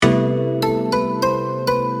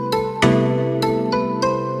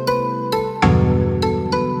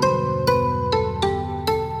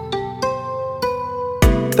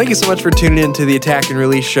Thank you so much for tuning in to the Attack and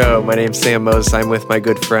Release Show. My name's Sam Moses. I'm with my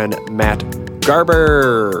good friend Matt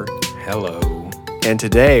Garber. Hello. And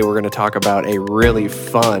today we're going to talk about a really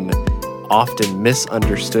fun, often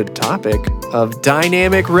misunderstood topic of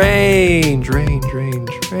dynamic range. Range.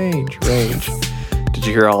 Did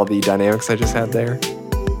you hear all the dynamics I just had there?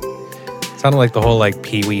 Sounded like the whole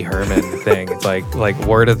Pee Wee Herman thing. It's like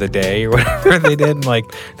word of the day or whatever they did. And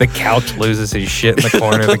the couch loses his shit in the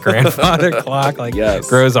corner. The grandfather clock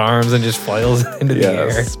grows arms and just flails into the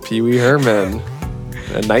air. Pee Wee Herman,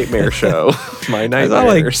 a nightmare show. My nightmares.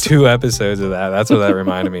 I saw 2 episodes of that. That's what that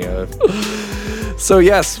reminded me of. So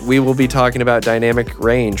yes, we will be talking about dynamic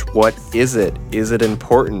range. What is it? Is it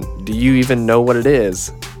important? Do you even know what it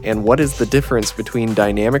is? And what is the difference between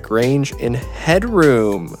dynamic range and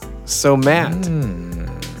headroom? So Matt,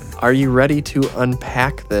 are you ready to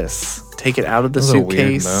unpack this? Take it out of the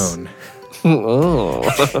suitcase. A weird moan.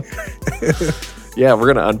 Oh. Yeah,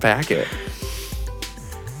 we're gonna unpack it.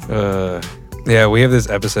 Yeah, we have this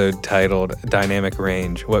episode titled "Dynamic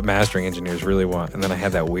Range: What Mastering Engineers Really Want," and then I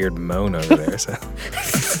had that weird moan over there. So,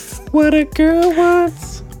 what a girl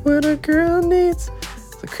wants, what a girl needs.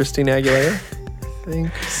 Is it Christina Aguilera? I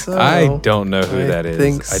think so. I don't know who that is.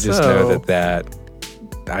 I just know so.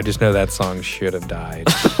 I just know that song should have died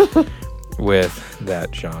with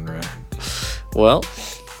that genre. Well,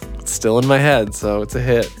 it's still in my head, so it's a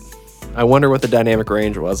hit. I wonder what the dynamic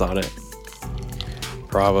range was on it.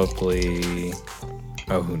 Probably,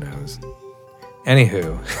 who knows?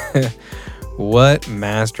 Anywho, what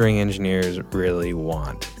mastering engineers really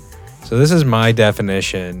want. So this is my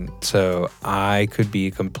definition, so I could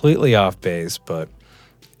be completely off base, but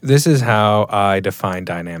this is how I define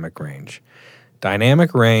dynamic range.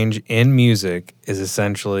 Dynamic range in music is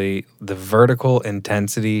essentially the vertical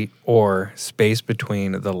intensity or space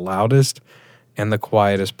between the loudest and the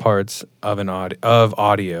quietest parts of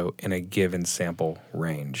audio in a given sample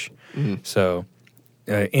range. So,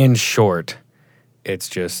 in short, it's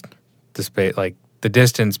just the space, the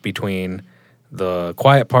distance between the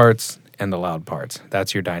quiet parts and the loud parts.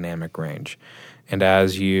 That's your dynamic range. And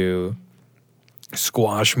as you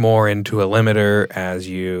squash more into a limiter,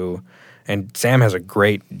 and Sam has a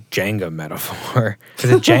great Jenga metaphor.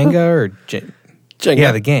 Is it Jenga or Jenga?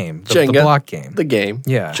 Yeah, the game. The block game. The game.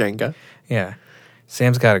 Yeah. Jenga. Yeah.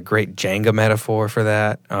 Sam's got a great Jenga metaphor for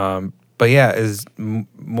that. But yeah, as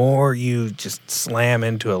more you just slam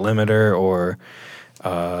into a limiter or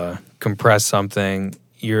compress something,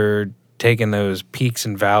 you're taking those peaks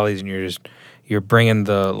and valleys and you're bringing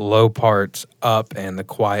the low parts up and the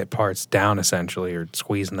quiet parts down essentially, or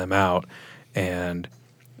squeezing them out, and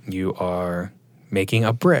you are making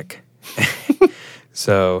a brick.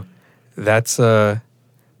 So that's kind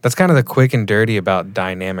of the quick and dirty about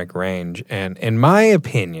dynamic range. And in my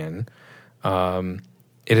opinion, it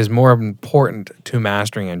is more important to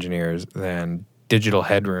mastering engineers than digital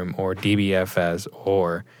headroom or DBFS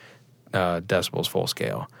or decibels full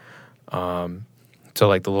scale. So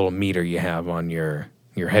the little meter you have on your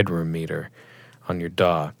headroom meter on your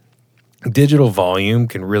DAW. Digital volume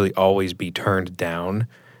can really always be turned down,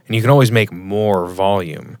 and you can always make more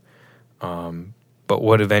volume. But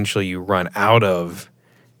what eventually you run out of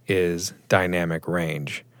is dynamic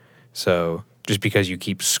range. So just because you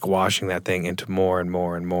keep squashing that thing into more and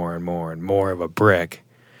more and more and more and more of a brick,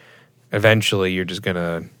 eventually you're just going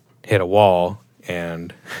to hit a wall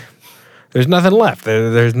and there's nothing left.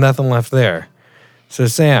 There's nothing left there. So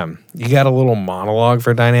Sam, you got a little monologue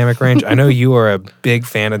for dynamic range? I know you are a big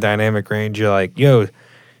fan of dynamic range. You're like, yo,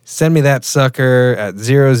 send me that sucker at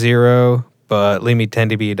 0, but leave me 10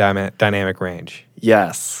 dB dynamic range.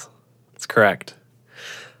 Yes, that's correct.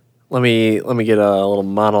 Let me get a little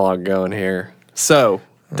monologue going here. So,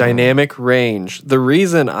 dynamic range. The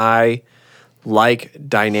reason I like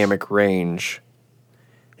dynamic range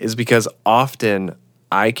is because often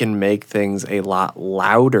I can make things a lot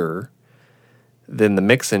louder than the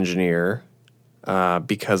mix engineer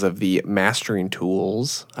because of the mastering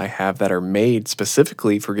tools I have that are made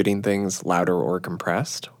specifically for getting things louder or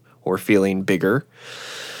compressed or feeling bigger,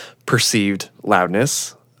 perceived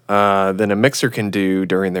loudness, than a mixer can do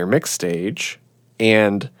during their mix stage.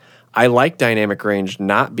 And I like dynamic range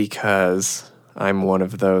not because I'm one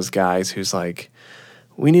of those guys who's like,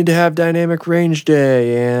 we need to have dynamic range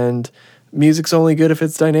day and music's only good if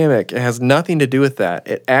it's dynamic. It has nothing to do with that.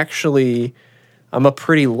 It actually, I'm a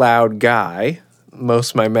pretty loud guy.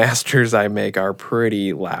 Most of my masters I make are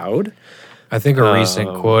pretty loud. I think a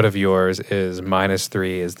recent quote of yours is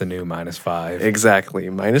 -3 is the new -5. Exactly.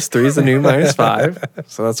 -3 is the new -5.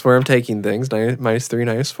 So that's where I'm taking things. -3,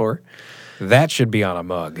 -4. That should be on a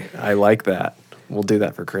mug. I like that. We'll do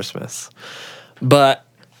that for Christmas. But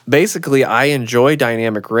basically, I enjoy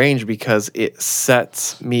dynamic range because it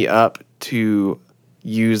sets me up to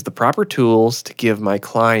use the proper tools to give my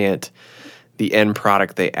client the end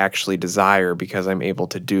product they actually desire, because I'm able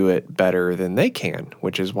to do it better than they can,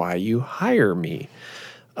 which is why you hire me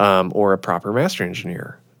or a proper master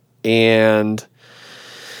engineer. And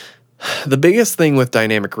the biggest thing with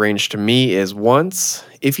dynamic range to me is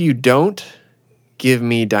if you don't give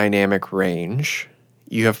me dynamic range,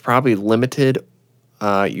 you have probably limited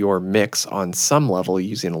your mix on some level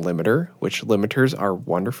using a limiter, which limiters are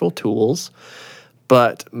wonderful tools.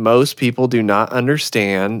 But most people do not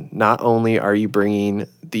understand, not only are you bringing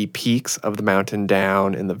the peaks of the mountain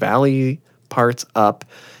down and the valley parts up,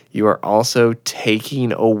 you are also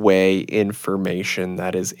taking away information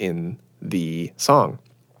that is in the song.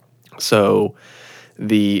 So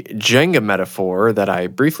the Jenga metaphor that I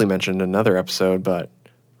briefly mentioned in another episode, but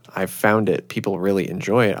I've found people really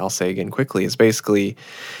enjoy it, I'll say again quickly, is basically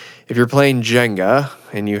if you're playing Jenga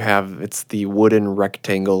and it's the wooden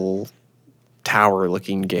rectangle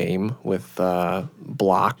tower-looking game with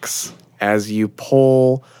blocks. As you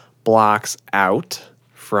pull blocks out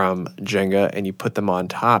from Jenga and you put them on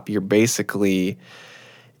top, you're basically,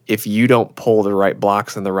 if you don't pull the right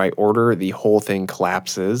blocks in the right order, the whole thing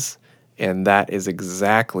collapses. And that is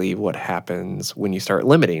exactly what happens when you start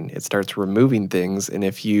limiting. It starts removing things. And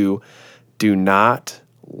if you do not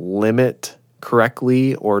limit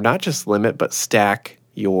correctly, or not just limit, but stack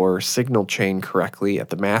your signal chain correctly at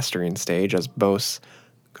the mastering stage, as most,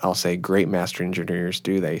 I'll say, great master engineers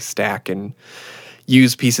do. They stack and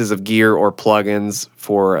use pieces of gear or plugins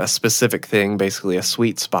for a specific thing, basically a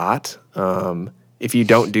sweet spot. If you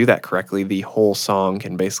don't do that correctly, the whole song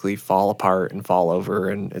can basically fall apart and fall over,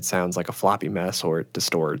 and it sounds like a floppy mess, or it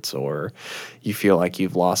distorts, or you feel like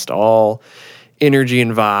you've lost all energy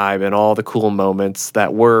and vibe, and all the cool moments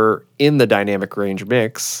that were in the dynamic range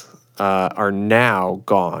mix are now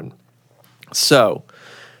gone. So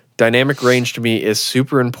dynamic range to me is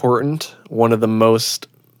super important. One of the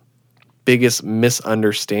biggest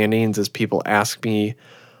misunderstandings is people ask me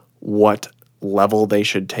what level they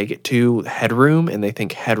should take it to, headroom, and they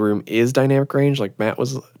think headroom is dynamic range, like Matt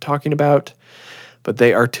was talking about. But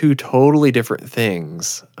they are two totally different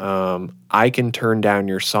things. I can turn down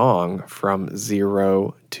your song from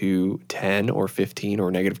 0 to 10 or 15 or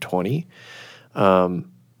negative 20.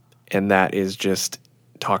 And that is just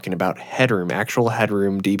talking about headroom, actual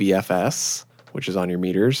headroom dBFS, which is on your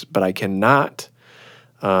meters. But I cannot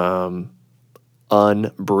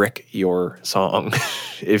unbrick your song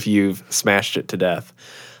if you've smashed it to death.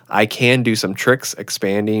 I can do some tricks,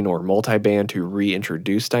 expanding or multiband, to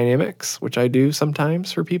reintroduce dynamics, which I do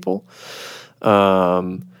sometimes for people.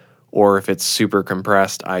 Or if it's super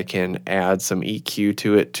compressed, I can add some EQ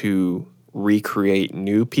to it to recreate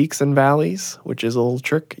new peaks and valleys, which is a little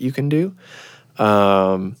trick you can do.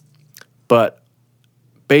 But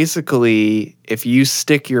basically, if you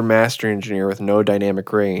stick your master engineer with no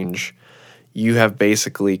dynamic range, you have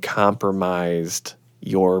basically compromised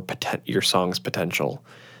your song's potential.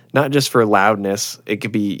 Not just for loudness. It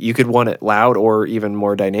could be, you could want it loud or even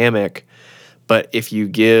more dynamic. But if you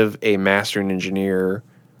give a mastering engineer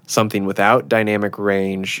something without dynamic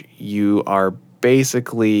range, you are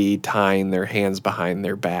basically tying their hands behind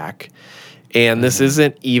their back. And this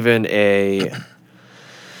isn't even I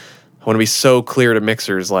want to be so clear to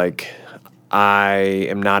mixers, like, I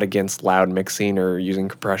am not against loud mixing or using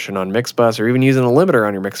compression on mix bus or even using a limiter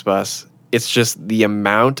on your mix bus. It's just the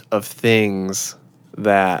amount of things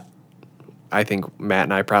that I think Matt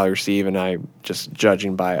and I probably receive, and I just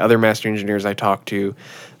judging by other master engineers I talk to,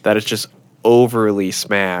 that it's just overly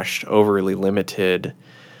smashed, overly limited.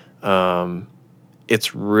 It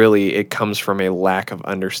comes from a lack of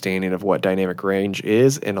understanding of what dynamic range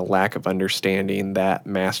is, and a lack of understanding that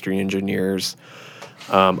mastering engineers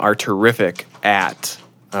are terrific at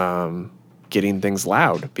getting things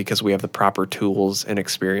loud, because we have the proper tools and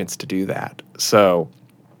experience to do that. So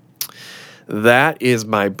that is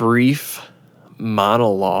my brief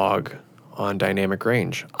monologue on dynamic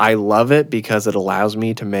range. I love it because it allows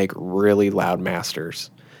me to make really loud masters.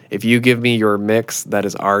 If you give me your mix that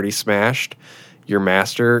is already smashed, your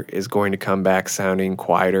master is going to come back sounding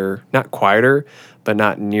quieter, not quieter, but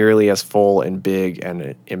not nearly as full and big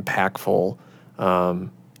and impactful,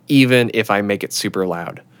 even if I make it super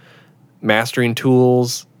loud. Mastering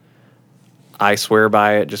tools, I swear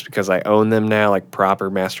by it just because I own them now, like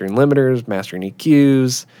proper mastering limiters, mastering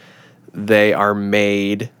EQs. They are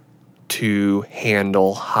made to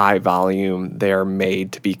handle high volume. They are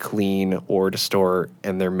made to be clean or distort,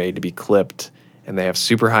 and they're made to be clipped, and they have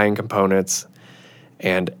super high-end components,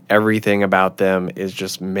 and everything about them is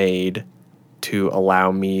just made to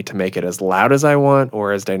allow me to make it as loud as I want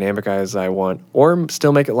or as dynamic as I want, or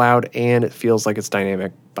still make it loud and it feels like it's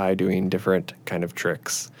dynamic by doing different kind of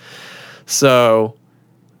tricks. So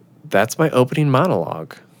that's my opening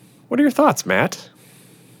monologue. What are your thoughts, Matt?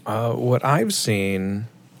 What I've seen,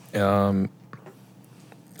 and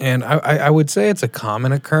I would say it's a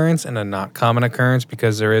common occurrence and a not common occurrence,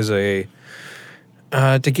 because there is to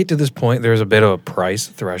get to this point, there's a bit of a price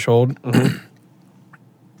threshold.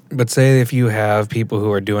 But say if you have people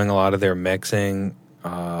who are doing a lot of their mixing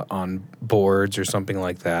on boards or something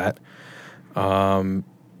like that,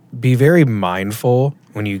 be very mindful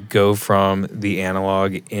when you go from the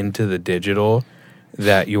analog into the digital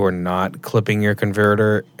that you are not clipping your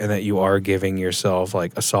converter and that you are giving yourself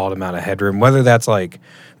like a solid amount of headroom, whether that's like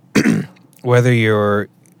whether you're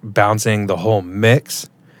bouncing the whole mix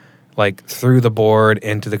like through the board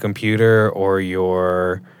into the computer, or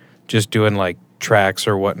you're just doing like tracks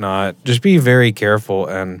or whatnot. Just be very careful.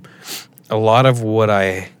 And a lot of what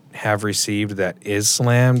I have received that is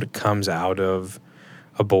slammed comes out of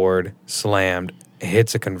a board slammed,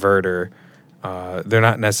 hits a converter. They're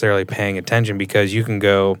not necessarily paying attention, because you can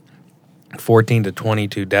go 14 to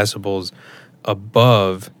 22 decibels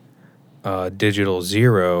above digital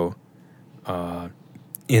zero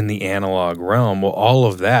in the analog realm. Well, all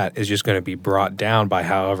of that is just going to be brought down by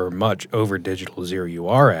however much over digital zero you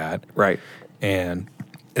are at. Right. And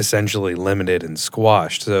essentially limited and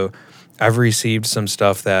squashed. So I've received some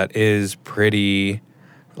stuff that is pretty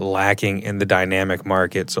lacking in the dynamic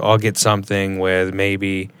market. So I'll get something with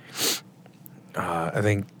maybe, I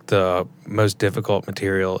think the most difficult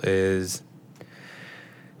material is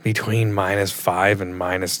between -5 and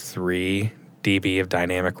 -3 dB of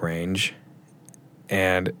dynamic range.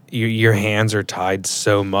 And your hands are tied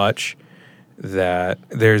so much that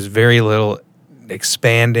there's very little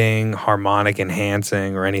expanding, harmonic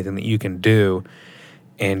enhancing, or anything that you can do.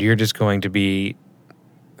 And you're just going to be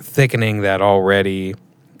thickening that already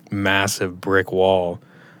massive brick wall.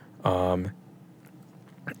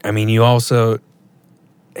 I mean, you also,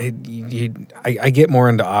 I get more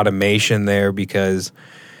into automation there, because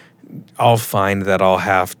I'll find that I'll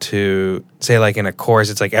have to, say like in a chorus,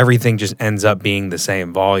 it's like everything just ends up being the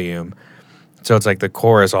same volume. So it's like the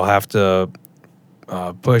chorus, I'll have to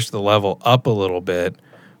push the level up a little bit.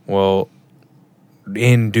 Well,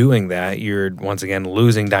 in doing that, you're once again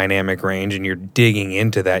losing dynamic range, and you're digging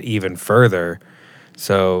into that even further.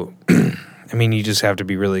 So, I mean, you just have to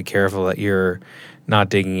be really careful that you're not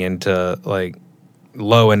digging into like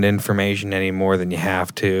low-end information any more than you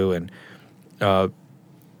have to, and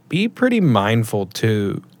be pretty mindful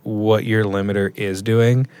too what your limiter is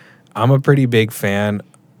doing. I'm a pretty big fan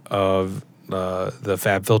of the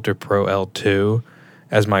FabFilter Pro L2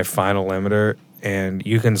 as my final limiter, and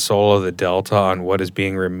you can solo the delta on what is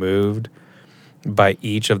being removed by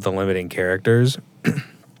each of the limiting characters.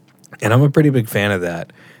 And I'm a pretty big fan of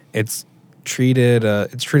that. It's treated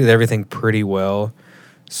everything pretty well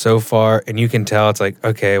so far, and you can tell it's like,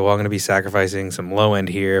 okay, well, I'm going to be sacrificing some low end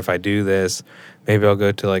here. If I do this, maybe I'll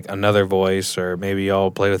go to like another voice, or maybe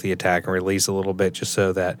I'll play with the attack and release a little bit just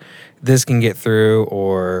so that this can get through.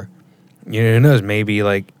 Or, you know, who knows, maybe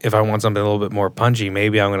like if I want something a little bit more punchy,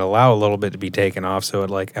 maybe I'm going to allow a little bit to be taken off so it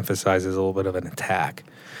like emphasizes a little bit of an attack.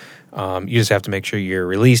 You just have to make sure your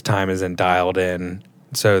release time is then dialed in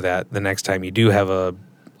so that the next time you do have a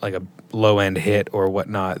low end hit or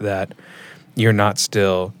whatnot, that you're not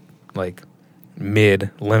still like mid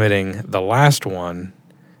limiting the last one,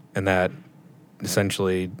 and that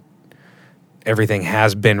essentially everything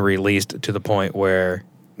has been released to the point where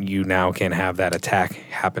you now can have that attack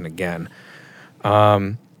happen again.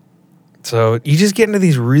 So you just get into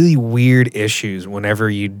these really weird issues whenever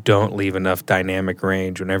you don't leave enough dynamic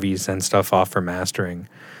range, whenever you send stuff off for mastering.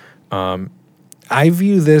 I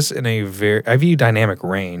view dynamic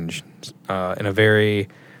range in a very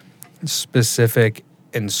specific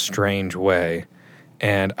and strange way,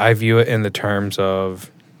 and I view it in the terms of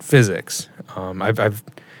physics. I've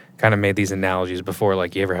kind of made these analogies before.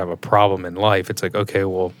 Like, you ever have a problem in life, it's like, okay,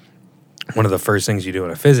 well, one of the first things you do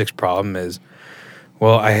in a physics problem is,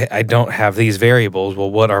 well, I don't have these variables.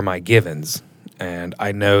 Well, what are my givens? And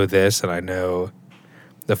I know this, and I know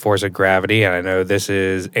the force of gravity, and I know this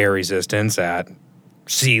is air resistance at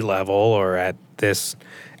sea level or at this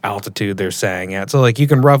altitude they're saying at. So, like, you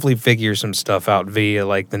can roughly figure some stuff out via,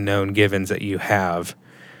 like, the known givens that you have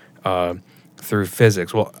through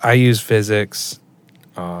physics. Well, I use physics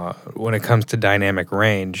when it comes to dynamic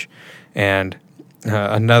range. And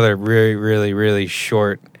another really, really, really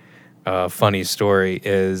short, funny story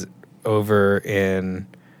is over in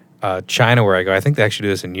China, where I go, I think they actually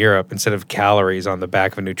do this in Europe. Instead of calories on the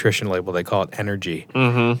back of a nutrition label, they call it energy.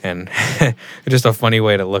 Mm-hmm. And just a funny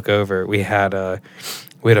way to look over. We had a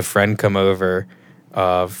friend come over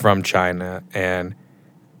from China, and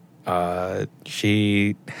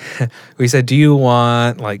we said, "Do you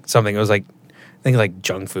want like something?" It was like, I think like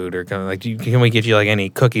junk food or kind of like, can we get you like any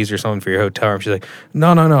cookies or something for your hotel room? She's like,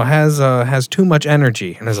 no, has too much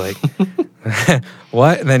energy. And I was like,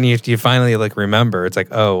 what? And then you finally like remember, it's like,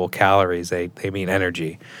 oh, well, calories, they mean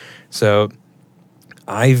energy. So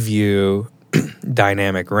I view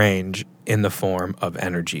dynamic range in the form of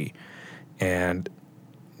energy. And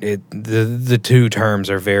the two terms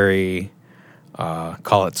are very,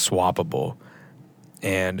 call it swappable.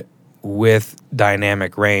 And with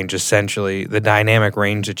dynamic range, essentially, the dynamic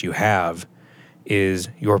range that you have is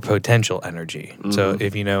your potential energy. Mm-hmm. So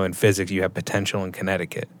if you know in physics, you have potential and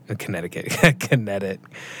kinetic.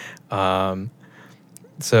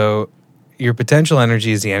 So your potential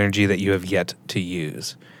energy is the energy that you have yet to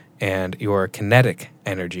use. And your kinetic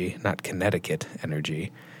energy, not Connecticut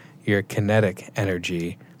energy, your kinetic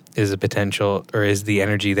energy is the potential, or is the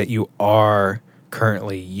energy that you are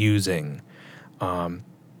currently using.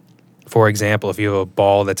 For example, if you have a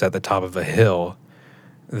ball that's at the top of a hill,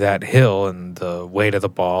 that hill and the weight of the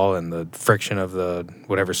ball and the friction of the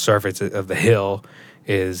whatever surface of the hill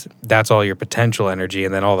that's all your potential energy,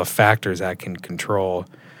 and then all the factors that can control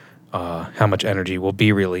how much energy will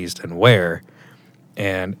be released and where.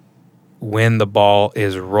 And when the ball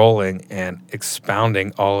is rolling and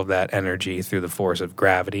expounding all of that energy through the force of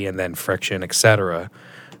gravity and then friction, etc.,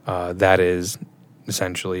 that is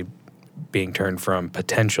essentially being turned from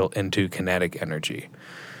potential into kinetic energy.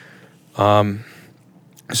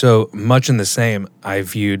 So much in the same, I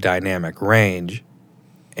view dynamic range,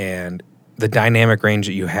 and the dynamic range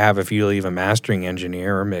that you have if you leave a mastering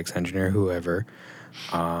engineer or mix engineer, whoever,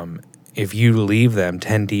 if you leave them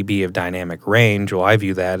 10 dB of dynamic range, well, I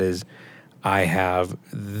view that as I have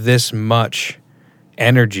this much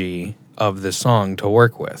energy of the song to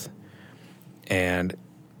work with. And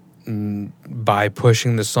by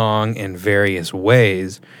pushing the song in various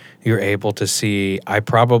ways, you're able to see I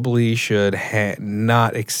probably should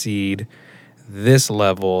not exceed this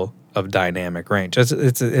level of dynamic range. It's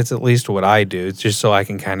at least what I do. It's just so I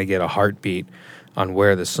can kind of get a heartbeat on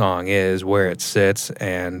where the song is, where it sits,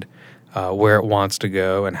 and where it wants to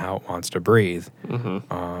go and how it wants to breathe.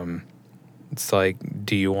 Mm-hmm. It's like,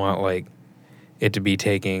 do you want like it to be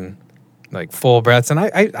taking like full breaths? And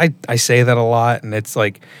I say that a lot, and it's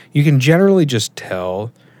like you can generally just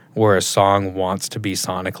tell where a song wants to be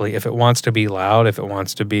sonically. If it wants to be loud, if it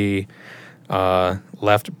wants to be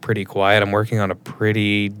left pretty quiet. I'm working on a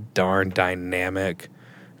pretty darn dynamic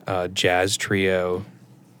jazz trio,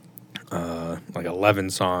 like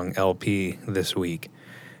 11-song LP this week.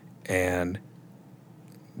 And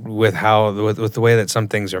with the way that some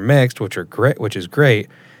things are mixed, which is great,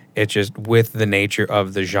 it's just with the nature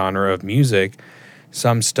of the genre of music,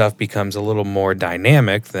 some stuff becomes a little more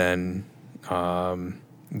dynamic than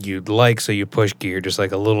you'd like, so you push gear just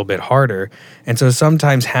like a little bit harder. And so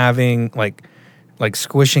sometimes having like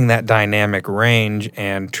squishing that dynamic range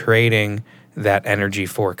and trading that energy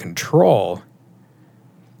for control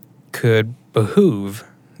could behoove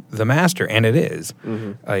the master, and it is.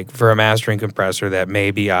 Mm-hmm. Like for a mastering compressor that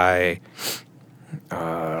maybe I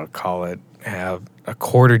call it have a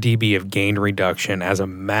quarter dB of gain reduction as a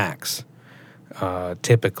max.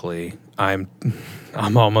 Typically, I'm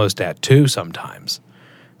almost at 2 sometimes.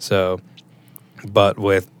 So, but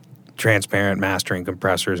with transparent mastering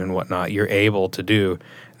compressors and whatnot, you're able to do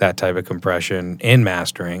that type of compression in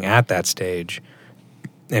mastering at that stage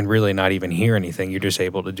and really not even hear anything. You're just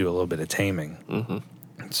able to do a little bit of taming. Mm-hmm.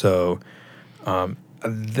 So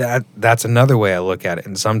that's another way I look at it.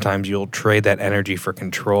 And sometimes you'll trade that energy for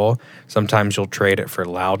control. Sometimes you'll trade it for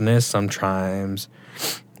loudness. Sometimes,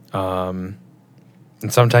 and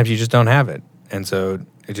sometimes you just don't have it. And so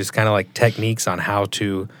it's just kind of like techniques on how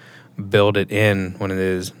to build it in when it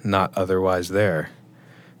is not otherwise there.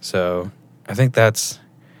 So I think that's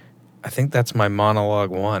my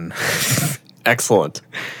monologue 1. Excellent.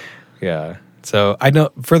 Yeah. So I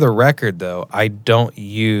know, for the record though, I don't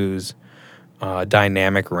use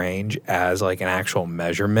dynamic range as like an actual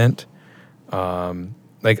measurement.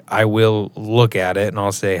 Like I will look at it and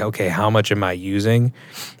I'll say, okay, how much am I using?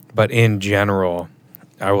 But in general,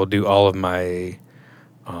 I will do all my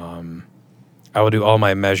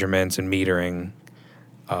measurements and metering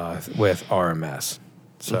with RMS.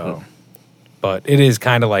 So, mm-hmm. But it is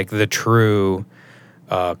kind of like the true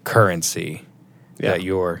currency that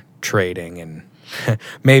you're trading and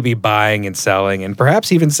maybe buying and selling and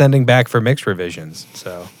perhaps even sending back for mixed revisions.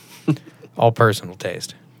 So All personal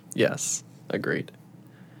taste. Yes, agreed.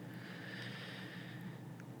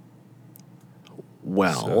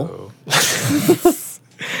 Well, So,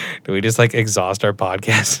 do we just like exhaust our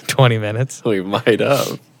podcast in 20 minutes? we might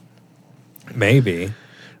have. Maybe.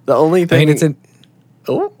 The only I thing. mean, it's an.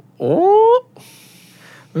 Oh.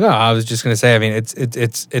 No, I was just gonna say. I mean,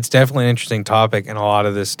 it's definitely an interesting topic, and a lot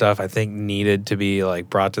of this stuff I think needed to be like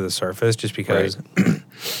brought to the surface, just because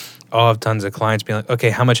I'll have tons of clients being like,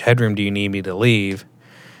 "Okay, how much headroom do you need me to leave?"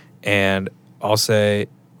 And I'll say,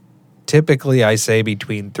 typically, I say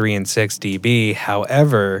between 3 and 6 dB.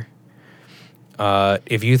 However,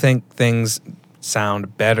 if you think things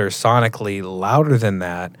sound better sonically louder than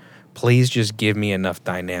that, please just give me enough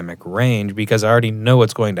dynamic range, because I already know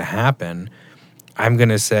what's going to happen. I'm going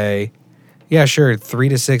to say, yeah, sure, 3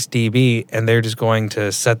 to 6 dB, and they're just going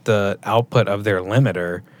to set the output of their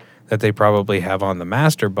limiter that they probably have on the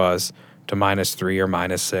master bus to -3 or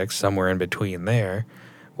 -6, somewhere in between there,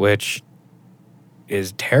 which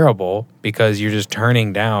is terrible because you're just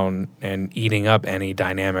turning down and eating up any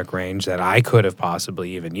dynamic range that I could have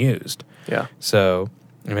possibly even used. Yeah. So,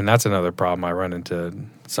 I mean, that's another problem I run into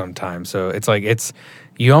sometimes. So it's like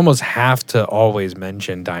you almost have to always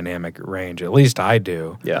mention dynamic range. At least I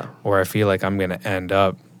do. Yeah. Or I feel like I'm going to end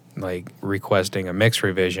up like requesting a mix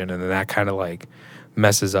revision, and then that kind of like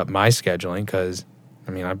messes up my scheduling, because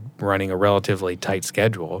I mean, I'm running a relatively tight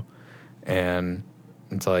schedule, and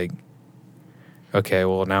it's like, okay,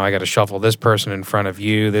 well, now I got to shuffle this person in front of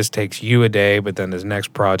you. This takes you a day, but then this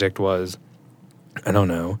next project was, I don't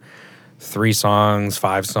know, 3 songs,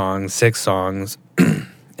 5 songs, 6 songs.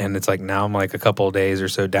 And it's like, now I'm like a couple of days or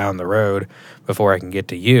so down the road before I can get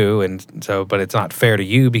to you. And so, but it's not fair to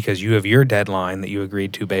you because you have your deadline that you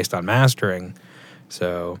agreed to based on mastering.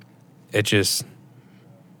 So it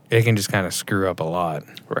can just kind of screw up a lot.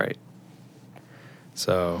 Right.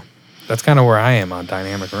 So that's kind of where I am on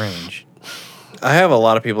dynamic range. I have a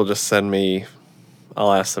lot of people just send me,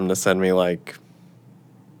 I'll ask them to send me like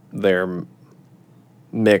their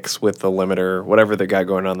mix with the limiter, whatever they got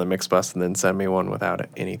going on the mix bus, and then send me one without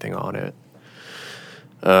anything on it.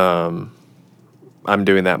 I'm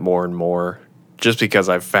doing that more and more just because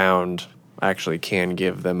I've found I actually can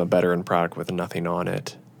give them a better end product with nothing on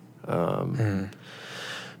it.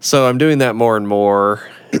 So I'm doing that more and more.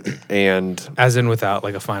 And as in without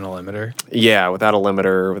like a final limiter? Yeah, without a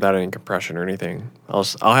limiter, without any compression or anything. I'll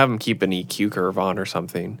have them keep an EQ curve on or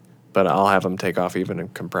something, but I'll have them take off even a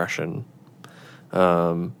compression.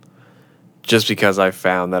 Just because I've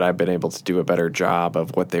found that I've been able to do a better job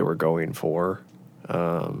of what they were going for,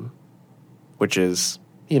 which is,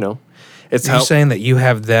 it's Are you saying that you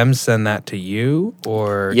have them send that to you,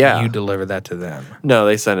 or Yeah. you deliver that to them? No,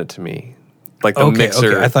 they send it to me. Like the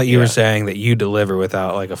mixer. Okay. I thought you were saying that you deliver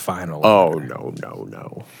without like a final limiter. Oh,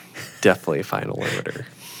 no. Definitely a final limiter.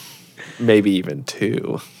 Maybe even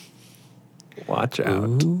 2. Watch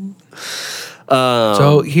out.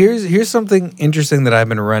 So here's something interesting that I've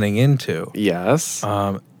been running into. Yes.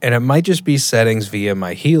 And it might just be settings via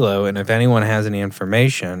my Hilo, and if anyone has any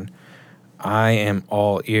information, I am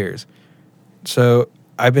all ears. So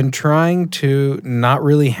I've been trying to not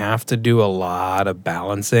really have to do a lot of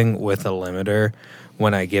balancing with a limiter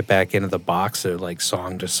when I get back into the box, so like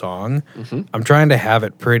song to song. Mm-hmm. I'm trying to have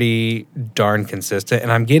it pretty darn consistent,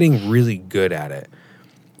 and I'm getting really good at it.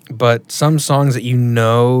 But some songs that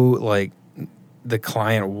like the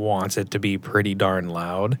client wants it to be pretty darn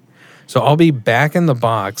loud. So I'll be back in the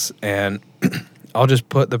box, and I'll just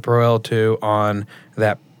put the Pro L2 on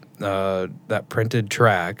that printed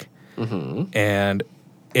track, and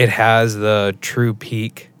it has the true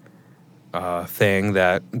peak thing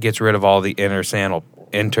that gets rid of all the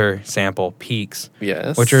inter-sample peaks.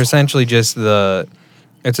 Yes. Which are essentially just the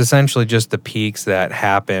peaks that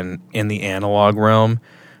happen in the analog realm,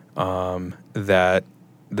 that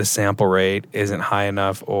the sample rate isn't high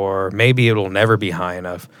enough, or maybe it'll never be high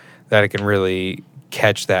enough that it can really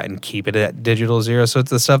catch that and keep it at digital 0. So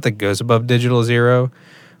it's the stuff that goes above digital 0,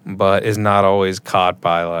 but is not always caught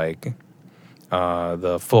by like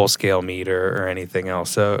the full scale meter or anything else.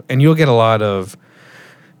 So, and you'll get a lot of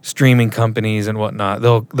streaming companies and whatnot.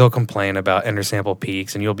 They'll complain about intersample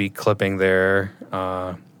peaks, and you'll be clipping their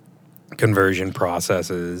conversion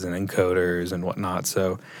processes and encoders and whatnot.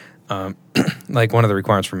 So, like one of the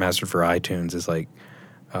requirements for Mastered for iTunes is like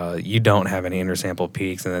you don't have any intersample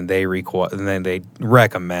peaks, and then they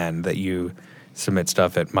recommend that you submit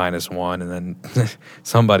stuff at -1, and then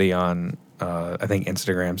somebody on I think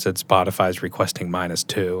Instagram said Spotify's requesting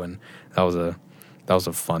 -2, and that was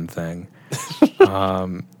a fun thing.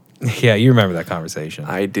 Yeah, you remember that conversation.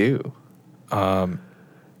 I do.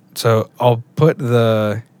 So I'll put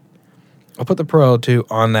the I'll put the Pro L2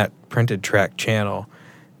 on that printed track channel,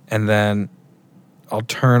 and then I'll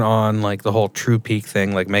turn on like the whole True Peak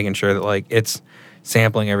thing, like making sure that like it's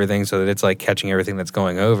sampling everything so that it's like catching everything that's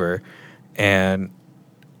going over, and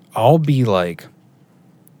I'll be like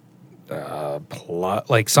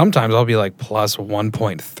like sometimes I'll be like plus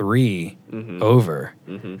 1.3 over.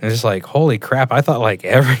 And it's just like, holy crap, I thought like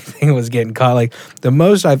everything was getting caught. Like the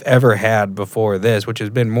most I've ever had before this, which has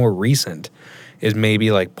been more recent, is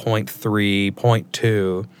maybe like 0.3,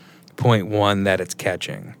 0.2, 0.1 that it's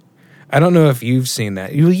catching. I don't know if you've seen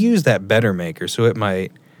that. You use that Better Maker, so it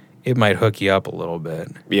might hook you up a little bit.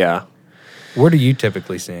 Yeah. What are you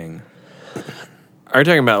typically seeing? Are you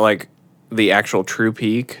talking about like the actual True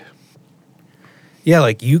Peak? Yeah,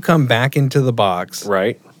 like you come back into the box,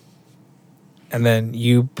 Right. and then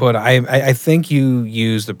you put. I think you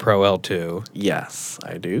use the Pro L2. Yes,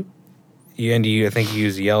 I do. I think you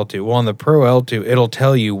use the L2. Well, on the Pro L2, it'll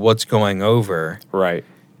tell you what's going over, Right.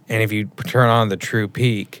 and if you turn on the True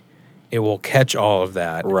Peak, it will catch all of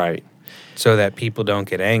that, Right. so that people don't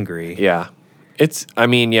get angry. Yeah.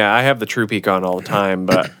 I have the True Peak on all the time,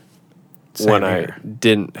 but when here. I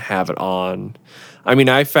didn't have it on,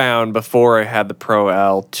 I found before I had the Pro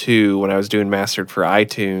L2, when I was doing Mastered for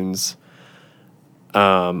iTunes,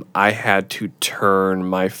 I had to turn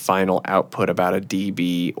my final output about a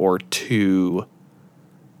dB or two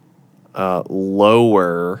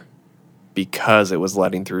lower because it was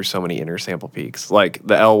letting through so many inner sample peaks. Like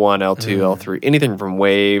the L1, L2, L3, anything from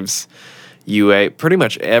Waves, UA, pretty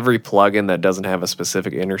much every plugin that doesn't have a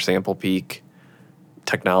specific inner sample peak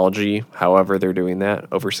technology, however they're doing that,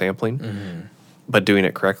 oversampling, but doing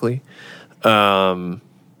it correctly,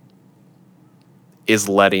 is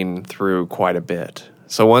letting through quite a bit.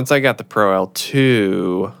 So once I got the Pro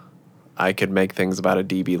L2, I could make things about a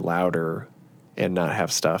dB louder and not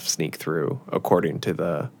have stuff sneak through, according to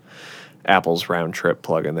the Apple's round trip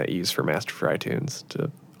plugin that you use for Master for iTunes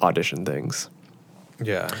to audition things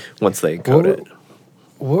Yeah. once they code it.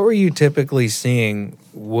 What were you typically seeing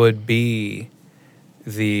would be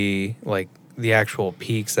the actual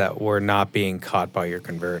peaks that were not being caught by your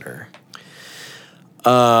converter? Do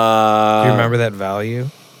you remember that value?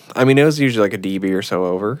 It was usually like a dB or so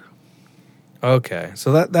over. Okay,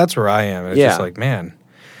 so that's where I am. It's Yeah. just like, man,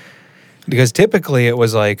 because typically it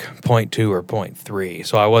was like 0.2 or 0.3,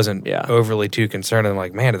 so I wasn't overly too concerned. I'm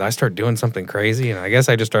like, man, did I start doing something crazy? And I guess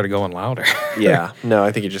I just started going louder. Yeah, no,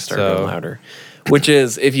 I think you just start going louder. Which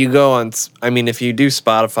is, if you go on, if you do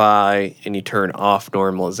Spotify and you turn off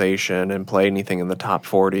normalization and play anything in the top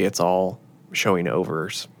 40, it's all showing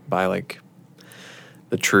overs by like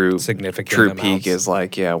the true Significant True amounts. Peak is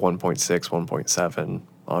like 1.6, 1.7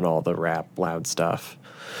 on all the rap loud stuff.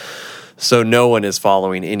 So no one is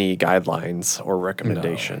following any guidelines or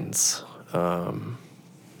recommendations. Just want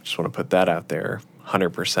to put that out there.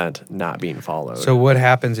 100% not being followed. So what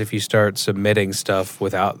happens if you start submitting stuff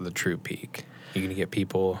without the True Peak? You're going to get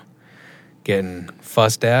people getting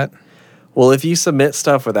fussed at? Well, if you submit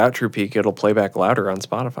stuff without True Peak, it'll play back louder on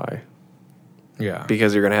Spotify. Yeah.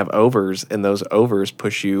 Because you're going to have overs, and those overs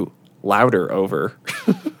push you louder over.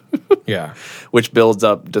 Yeah. Which builds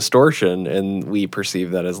up distortion, and we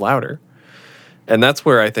perceive that as louder. And that's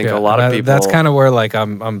where I think a lot of people... That's kind of where like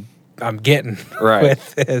I'm getting Right.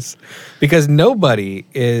 with this. Because nobody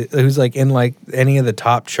who's like in like any of the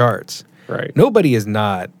top charts, Right. nobody is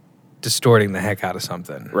not distorting the heck out of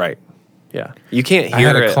something. Right. Yeah. You can't I hear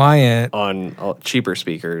had a it client on cheaper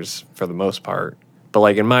speakers for the most part. But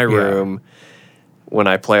like in my room, when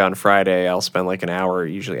I play on Friday, I'll spend like an hour,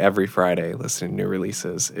 usually every Friday, listening to new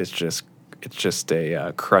releases. It's just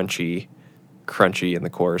a crunchy in the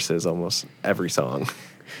choruses almost every song.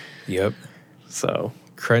 Yep. So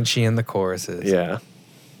Crunchy in the choruses. yeah.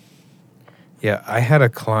 Yeah, I had a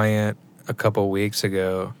client a couple weeks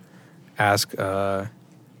ago ask.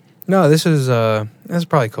 No, this was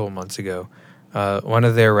probably a couple months ago. One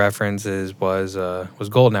of their references was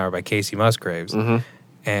Golden Hour by Casey Musgraves,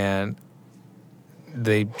 and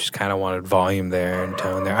they just kind of wanted volume there and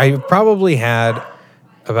tone there. I probably had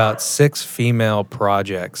about 6 female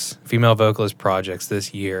vocalist projects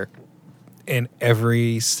this year, and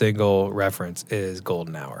every single reference is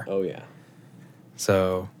Golden Hour. Oh yeah.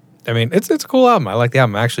 So, it's a cool album. I like the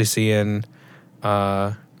album. I'm actually seeing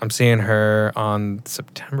her on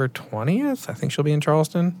September 20th. I think she'll be in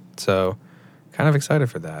Charleston. So, kind of excited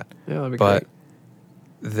for that. Yeah, that'd be But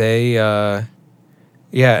great. they,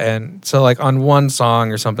 and so like on one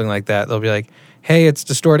song or something like that, they'll be like, hey, it's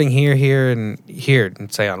distorting here, and here,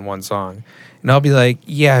 and say on one song. And I'll be like,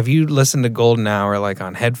 yeah, have you listened to Golden Hour like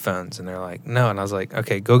on headphones? And they're like, no. And I was like,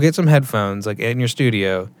 okay, go get some headphones like in your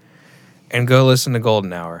studio and go listen to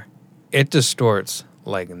Golden Hour. it distorts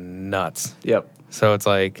like nuts. Yep. So it's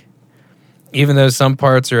like, even though some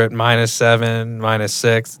parts are at -7,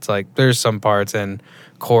 -6, it's like there's some parts and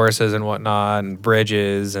choruses and whatnot and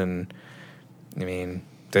bridges, and I mean,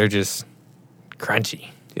 they're just crunchy.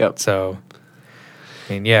 Yep. So,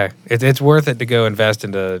 I mean, yeah, it's worth it to go invest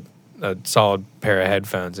into a solid pair of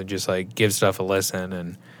headphones and just like give stuff a listen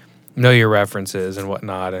and know your references and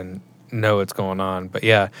whatnot and know what's going on. But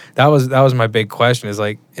yeah, that was my big question, is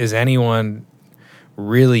like, is anyone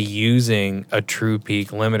really using a true peak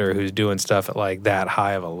limiter who's doing stuff at like that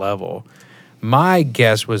high of a level? My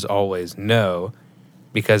guess was always no,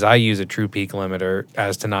 because I use a true peak limiter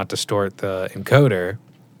as to not distort the encoder,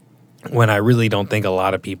 when I really don't think a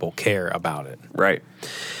lot of people care about it. Right.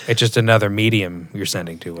 It's just another medium you're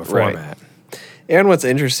sending to, a format. And what's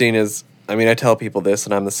interesting is, I mean, I tell people this,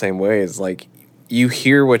 and I'm the same way, is like, you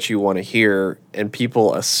hear what you want to hear, and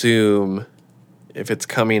people assume if it's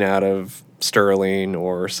coming out of Sterling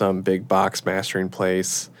or some big box mastering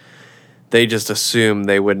place, they just assume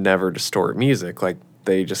they would never distort music. Like,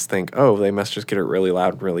 they just think, oh, they must just get it really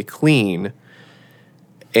loud and really clean.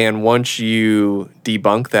 And once you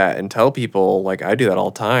debunk that and tell people, like I do that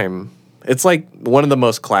all the time, it's like one of the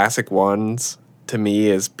most classic ones to me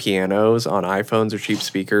is pianos on iPhones or cheap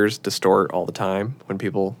speakers distort all the time when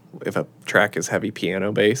people, if a track is heavy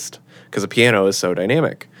piano based, because a piano is so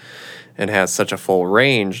dynamic and has such a full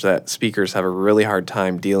range that speakers have a really hard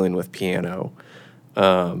time dealing with piano.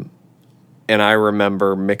 And I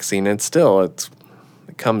remember mixing, and still it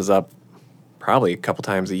comes up probably a couple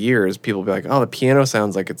times a year, is people be like, oh, the piano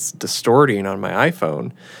sounds like it's distorting on my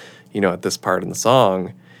iPhone, at this part in the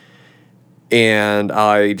song. And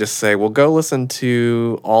I just say, well, go listen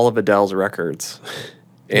to all of Adele's records.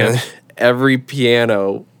 And every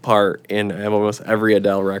piano part in almost every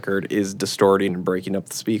Adele record is distorting and breaking up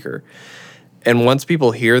the speaker. And once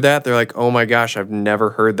people hear that, they're like, oh my gosh, I've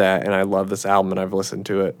never heard that, and I love this album, and I've listened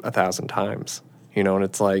to it 1,000 times. And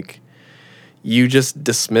it's like, you just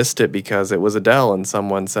dismissed it because it was Adele and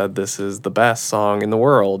someone said this is the best song in the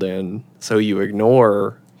world, and so you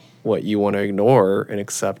ignore what you want to ignore and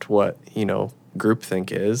accept what,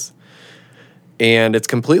 groupthink is. And it's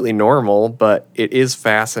completely normal, but it is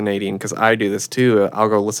fascinating because I do this too. I'll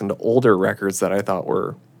go listen to older records that I thought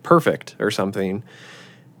were perfect or something,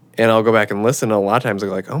 and I'll go back and listen, and a lot of times I'm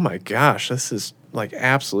like, oh my gosh, this is like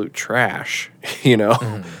absolute trash,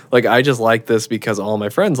 Like, I just like this because all my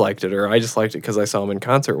friends liked it, or I just liked it because I saw them in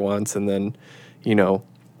concert once, and then,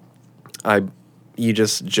 you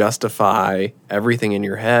just justify everything in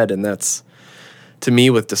your head. And that's, to me,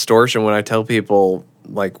 with distortion, when I tell people,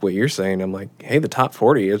 like what you're saying, I'm like, hey, the top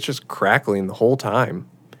 40, it's just crackling the whole time.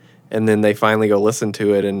 And then they finally go listen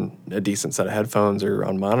to it in a decent set of headphones or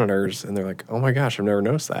on monitors, and they're like, oh my gosh, I've never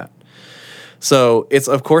noticed that. So it's,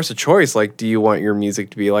 of course, a choice. Like, do you want your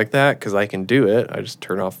music to be like that? Because I can do it. I just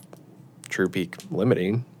turn off true peak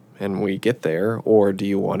limiting and we get there. Or do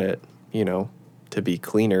you want it, to be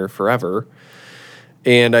cleaner forever?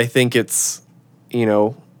 And I think it's,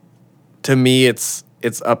 to me, it's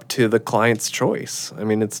up to the client's choice. I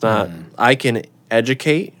mean, it's not, I can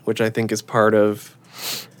educate, which I think is part of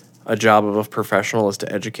a job of a professional, is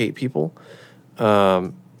to educate people.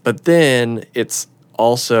 But then it's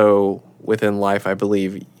also within life, I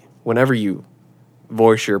believe, whenever you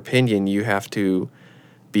voice your opinion, you have to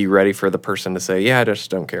be ready for the person to say, yeah, I just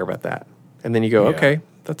don't care about that. And then you go, okay,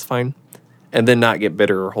 that's fine. And then not get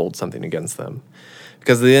bitter or hold something against them.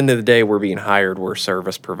 Because at the end of the day, we're being hired, we're a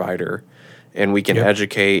service provider, and we can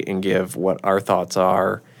educate and give what our thoughts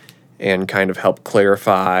are and kind of help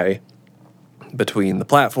clarify between the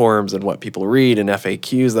platforms and what people read and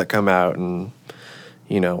FAQs that come out. And,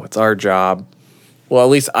 it's our job. Well, at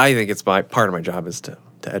least I think it's part of my job is to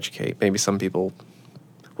educate. Maybe some people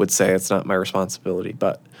would say it's not my responsibility,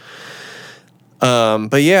 but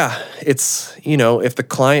yeah, it's, if the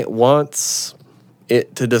client wants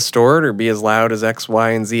it to distort or be as loud as X,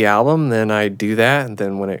 Y, and Z album, then I do that. And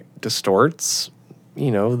then when it distorts,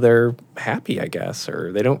 they're happy, I guess,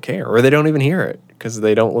 or they don't care, or they don't even hear it because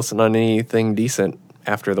they don't listen on anything decent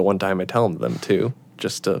after the one time I tell them to,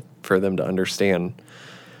 just for them to understand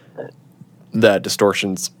that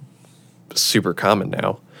distortion's super common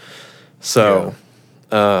now. So,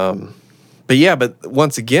 but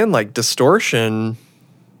once again, like, distortion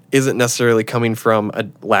isn't necessarily coming from a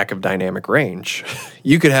lack of dynamic range.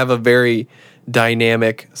 You could have a very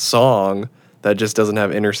dynamic song that just doesn't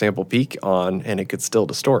have inner sample peak on, and it could still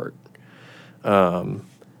distort.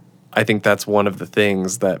 I think that's one of the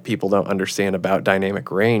things that people don't understand about dynamic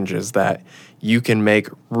range, is that you can make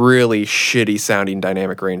really shitty sounding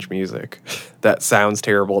dynamic range music that sounds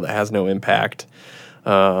terrible, that has no impact.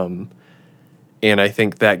 And I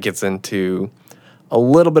think that gets into a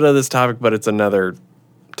little bit of this topic, but it's another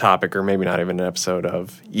topic, or maybe not even an episode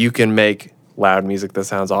of, you can make loud music that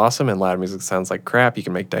sounds awesome and loud music that sounds like crap. You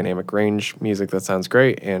can make dynamic range music that sounds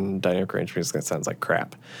great and dynamic range music that sounds like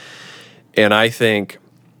crap. And I think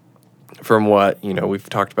from what, we've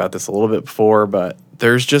talked about this a little bit before, but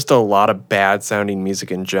there's just a lot of bad sounding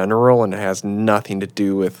music in general, and it has nothing to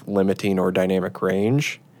do with limiting or dynamic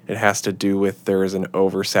range. It has to do with there is an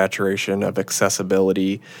oversaturation of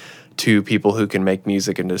accessibility to people who can make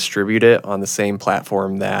music and distribute it on the same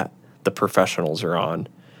platform that the professionals are on.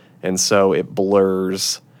 And so it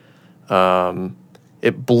blurs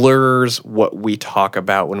what we talk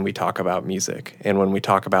about when we talk about music, and when we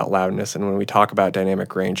talk about loudness, and when we talk about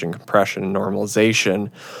dynamic range and compression and normalization.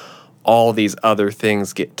 All these other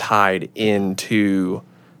things get tied into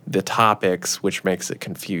the topics, which makes it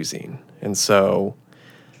confusing. And so,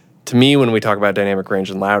 to me, when we talk about dynamic range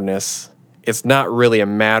and loudness, it's not really a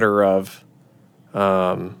matter of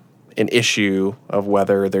an issue of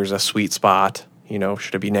whether there's a sweet spot,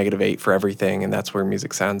 should it be -8 for everything, and that's where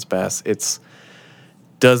music sounds best. It's,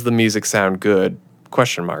 does the music sound good? ?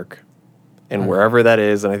 And wherever that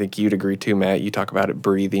is, and I think you'd agree too, Matt, you talk about it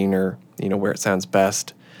breathing or, where it sounds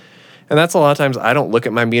best. And that's a lot of times I don't look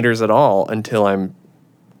at my meters at all until I'm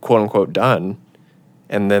quote-unquote done,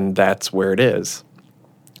 and then that's where it is.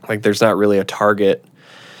 Like, there's not really a target.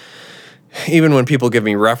 Even when people give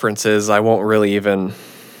me references, I won't really even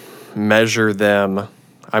measure them.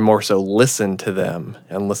 I more so listen to them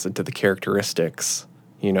and listen to the characteristics.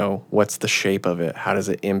 What's the shape of it? How does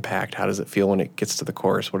it impact? How does it feel when it gets to the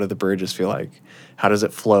chorus? What do the bridges feel like? How does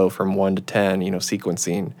it flow from 1 to 10,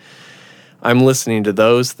 sequencing? I'm listening to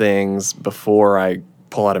those things before I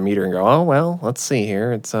pull out a meter and go, oh, well, let's see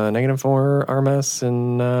here. It's -4 RMS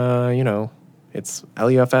and, it's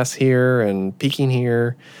LUFS here and peaking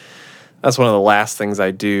here. That's one of the last things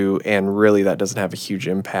I do, and really that doesn't have a huge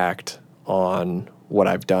impact on what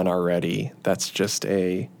I've done already. That's just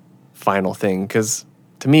a final thing, because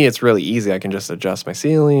to me it's really easy. I can just adjust my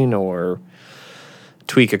ceiling or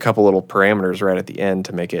tweak a couple little parameters right at the end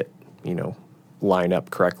to make it, line up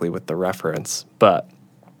correctly with the reference. But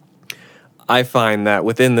I find that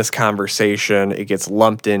within this conversation, it gets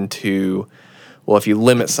lumped into, well, if you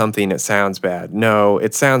limit something, it sounds bad. No,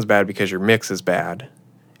 it sounds bad because your mix is bad.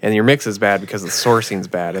 And your mix is bad because the sourcing's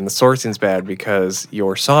bad. And the sourcing's bad because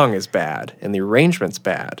your song is bad. And the arrangement's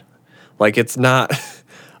bad. Like, it's not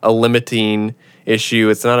a limiting issue.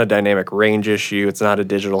 It's not a dynamic range issue. It's not a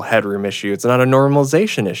digital headroom issue. It's not a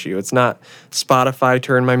normalization issue. It's not Spotify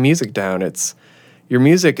turn my music down. It's your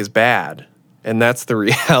music is bad. And that's the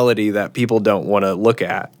reality that people don't want to look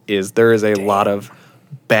at, is there is a lot of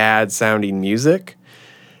bad sounding music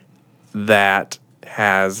that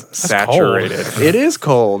has saturated. Cold. It is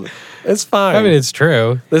cold. It's fine. I mean, it's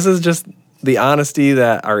true. This is just the honesty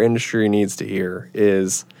that our industry needs to hear,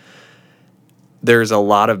 is there's a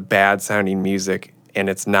lot of bad sounding music, and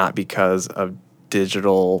it's not because of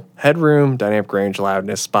digital headroom, dynamic range,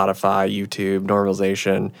 loudness, Spotify, YouTube,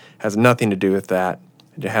 normalization. Has nothing to do with that.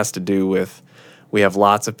 It has to do with, we have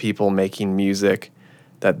lots of people making music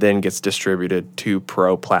that then gets distributed to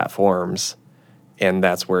pro platforms, and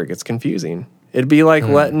that's where it gets confusing. It'd be like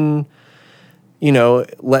letting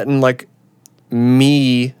like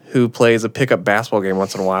me, who plays a pickup basketball game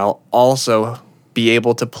once in a while, also be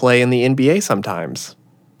able to play in the NBA sometimes.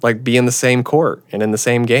 Like, be in the same court and in the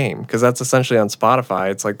same game, because that's essentially on Spotify.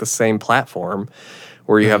 It's like the same platform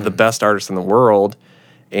where you have the best artists in the world,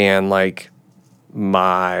 and like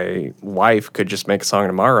my wife could just make a song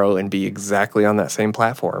tomorrow and be exactly on that same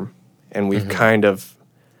platform. And we've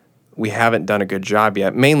we haven't done a good job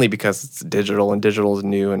yet, mainly because it's digital, and digital is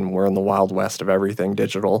new, and we're in the wild west of everything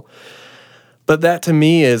digital. But that, to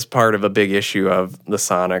me, is part of a big issue of the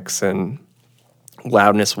Sonics, and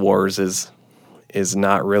loudness wars is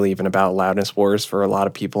not really even about loudness wars for a lot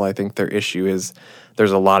of people. I think their issue is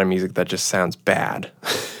there's a lot of music that just sounds bad,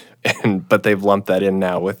 but they've lumped that in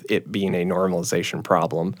now with it being a normalization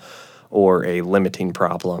problem or a limiting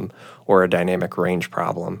problem or a dynamic range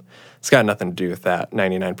problem. It's got nothing to do with that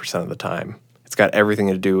 99% of the time. It's got everything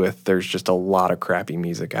to do with there's just a lot of crappy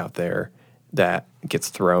music out there that gets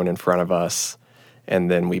thrown in front of us, and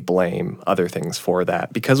then we blame other things for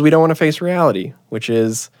that because we don't want to face reality, which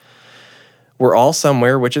is we're all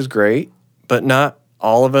somewhere, which is great, but not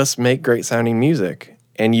all of us make great sounding music.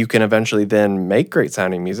 And you can eventually then make great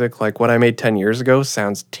sounding music. Like what I made 10 years ago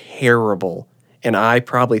sounds terrible. And I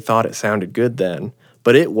probably thought it sounded good then,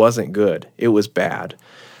 but it wasn't good. It was bad.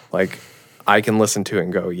 Like, I can listen to it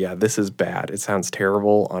and go, yeah, this is bad. It sounds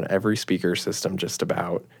terrible on every speaker system, just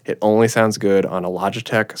about. It only sounds good on a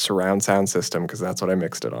Logitech surround sound system because that's what I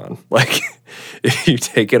mixed it on. Like, if you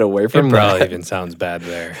take it away from It probably that, even sounds bad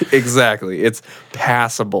there. exactly, it's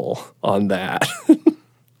passable on that.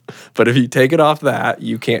 But if you take it off that,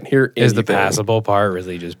 you can't hear anything. Is the passable part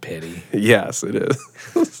really just pity? Yes, it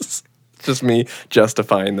is. Just me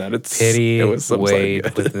justifying that. It's Pity it was some weighed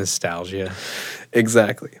side good. with nostalgia.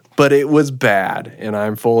 Exactly. But it was bad, and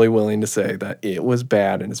I'm fully willing to say that it was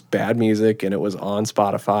bad, and it's bad music, and it was on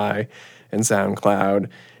Spotify and SoundCloud,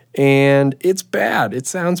 and it's bad. It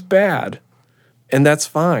sounds bad. And that's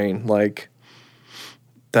fine. Like,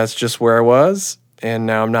 that's just where I was, and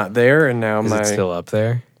now I'm not there, and now Is it still up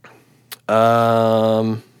there?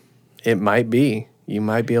 It might be. You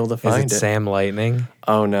might be able to Is find it it. Sam Lightning?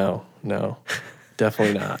 Oh, no.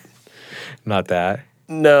 Definitely not. Not that.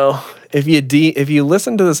 No. If you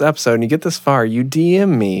listen to this episode and you get this far, you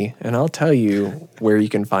DM me and I'll tell you where you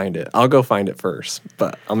can find it. I'll go find it first,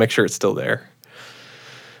 but I'll make sure it's still there.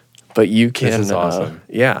 But you can. This is awesome.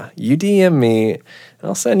 Yeah, you DM me. And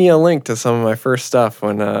I'll send you a link to some of my first stuff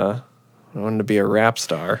when I wanted to be a rap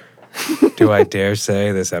star. Do I dare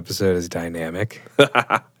say this episode is dynamic?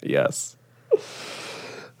 Yes.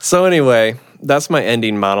 So anyway, that's my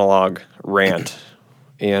ending monologue rant.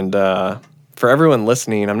 And for everyone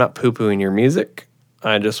listening, I'm not poo-pooing your music.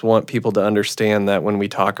 I just want people to understand that when we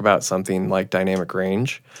talk about something like dynamic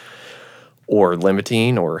range or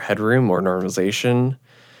limiting or headroom or normalization,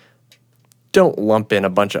 don't lump in a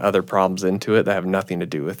bunch of other problems into it that have nothing to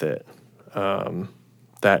do with it.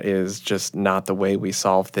 That is just not the way we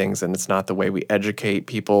solve things, and it's not the way we educate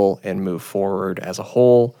people and move forward as a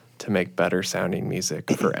whole to make better sounding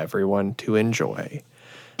music for everyone to enjoy.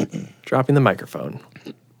 Dropping the microphone.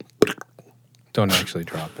 Don't actually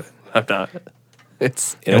drop it. I'm not.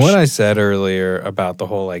 It's And what I said earlier about the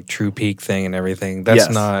whole like True Peak thing and everything, that's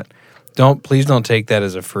Yes. not. Please don't take that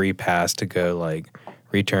as a free pass to go like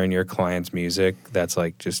return your client's music. That's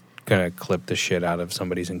like just gonna clip the shit out of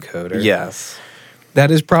somebody's encoder. Yes. That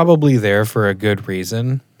is probably there for a good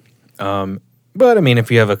reason. But I mean, if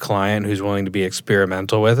you have a client who's willing to be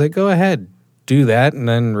experimental with it, go ahead, do that, and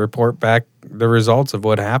then report back the results of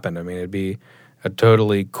what happened. I mean, it'd be a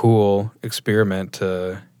totally cool experiment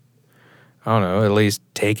to, I don't know, at least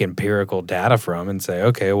take empirical data from and say,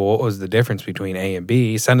 okay, well, what was the difference between A and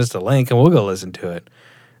B? Send us the link and we'll go listen to it.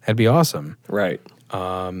 That'd be awesome. Right.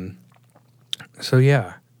 So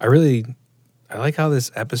yeah, I like how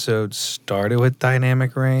this episode started with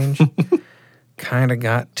dynamic range. Kind of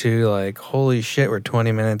got to like, holy shit, we're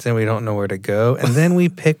 20 minutes in, we don't know where to go. And then we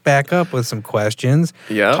pick back up with some questions.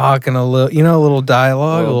 Yep. Talking a little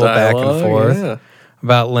dialogue, a little back and forth yeah.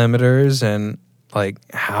 about limiters and like,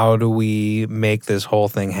 how do we make this whole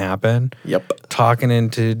thing happen? Yep. Talking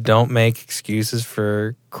into don't make excuses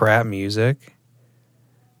for crap music.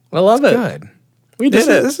 I love it. Good. We did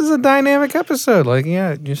it. This is a dynamic episode. Like,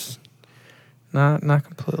 yeah, just not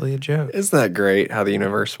completely a joke. Isn't that great how the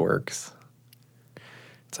universe works?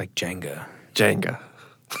 It's like Jenga. Jenga.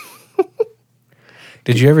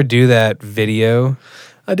 Did you ever do that video?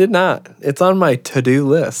 I did not. It's on my to-do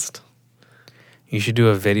list. You should do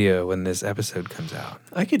a video when this episode comes out.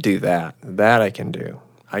 I could do that. That I can do.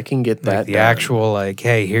 I can get that Like the done. actual, like,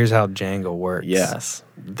 hey, here's how Django works. Yes.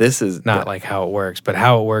 This is... Not like how it works, but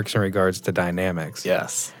how it works in regards to dynamics.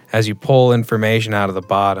 Yes. As you pull information out of the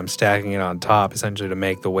bottom, stacking it on top, essentially to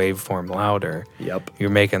make the waveform louder, Yep. you're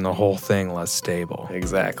making the whole thing less stable.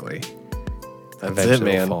 Exactly. That's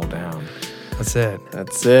Eventually it, man. it'll fall down. That's it.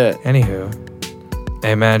 That's it. Anywho, I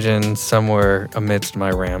imagine somewhere amidst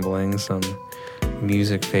my rambling, some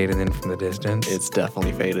music faded in from the distance. It's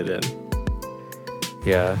definitely faded in.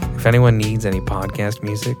 Yeah. If anyone needs any podcast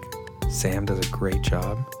music, Sam does a great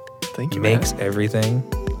job. Thank you, Makes man. everything.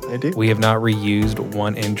 I do. We have not reused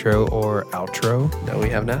one intro or outro No, we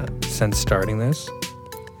have not. since starting this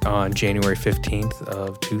on January 15th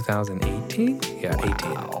of 2018. Yeah,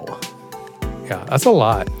 18. Wow. Yeah, that's a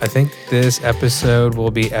lot. I think this episode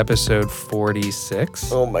will be episode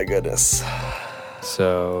 46. Oh, my goodness.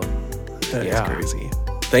 So, That is Yeah. crazy.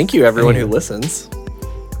 Thank you, everyone who Anyway. listens.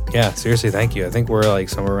 yeah, seriously, thank you. I think we're like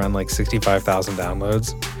somewhere around like 65,000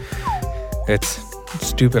 downloads. It's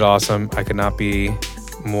stupid awesome. I could not be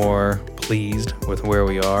more pleased with where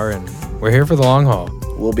we are, and we're here for the long haul.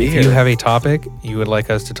 We'll be If here. you have a topic you would like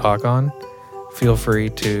us to talk on, feel free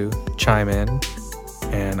to chime in.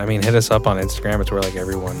 And I mean, hit us up on Instagram. It's where like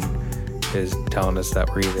everyone is telling us that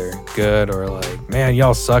we're either good or like, man,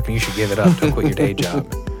 y'all suck and you should give it up. Don't quit your day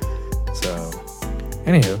job. So,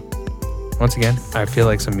 anywho, once again, I feel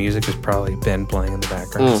like some music has probably been playing in the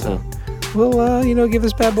background. So we'll give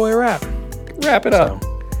this bad boy a wrap. Wrap it up.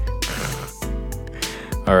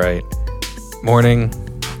 All right. Morning,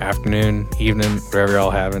 afternoon, evening, whatever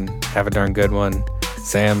y'all having. Have a darn good one.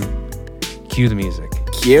 Sam, cue the music.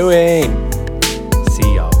 Queuing.